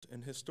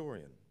and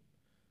historian.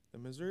 The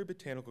Missouri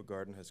Botanical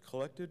Garden has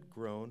collected,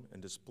 grown,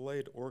 and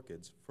displayed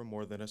orchids for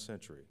more than a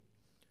century.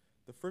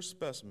 The first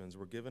specimens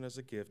were given as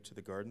a gift to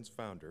the garden's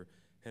founder,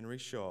 Henry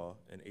Shaw,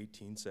 in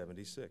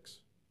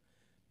 1876.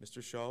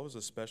 Mr. Shaw was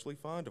especially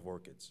fond of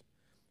orchids.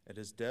 At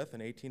his death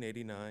in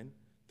 1889,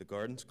 the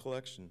garden's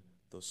collection,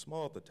 though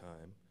small at the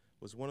time,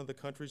 was one of the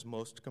country's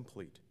most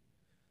complete.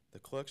 The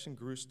collection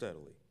grew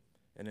steadily,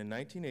 and in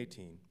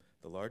 1918,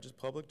 the largest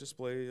public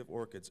display of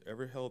orchids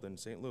ever held in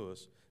St.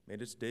 Louis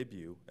made its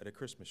debut at a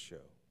Christmas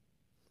show.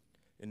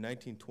 In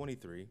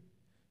 1923,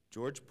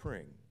 George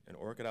Pring, an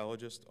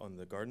orchidologist on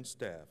the garden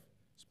staff,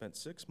 spent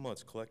 6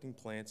 months collecting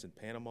plants in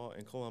Panama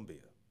and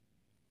Colombia.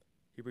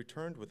 He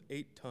returned with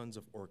 8 tons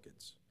of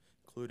orchids,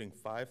 including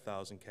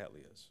 5,000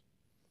 Cattleyas.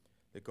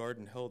 The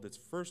garden held its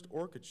first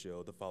orchid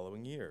show the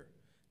following year,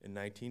 in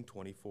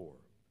 1924.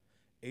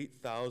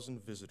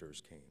 8,000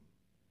 visitors came.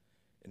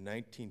 In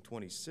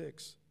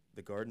 1926,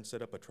 the garden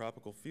set up a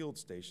tropical field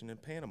station in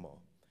Panama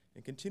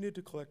and continued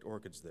to collect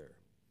orchids there.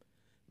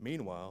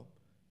 Meanwhile,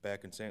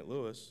 back in St.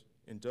 Louis,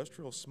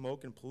 industrial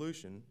smoke and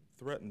pollution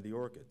threatened the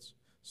orchids,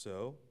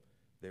 so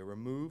they were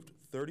moved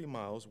 30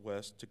 miles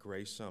west to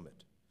Gray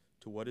Summit,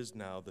 to what is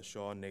now the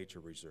Shaw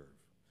Nature Reserve,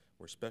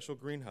 where special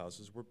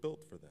greenhouses were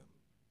built for them.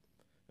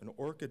 An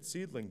orchid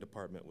seedling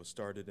department was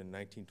started in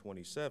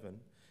 1927,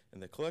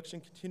 and the collection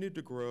continued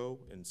to grow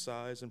in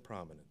size and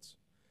prominence.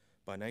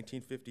 By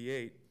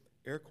 1958,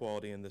 air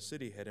quality in the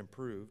city had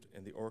improved,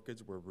 and the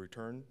orchids were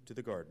returned to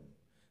the garden.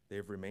 They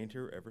have remained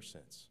here ever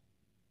since.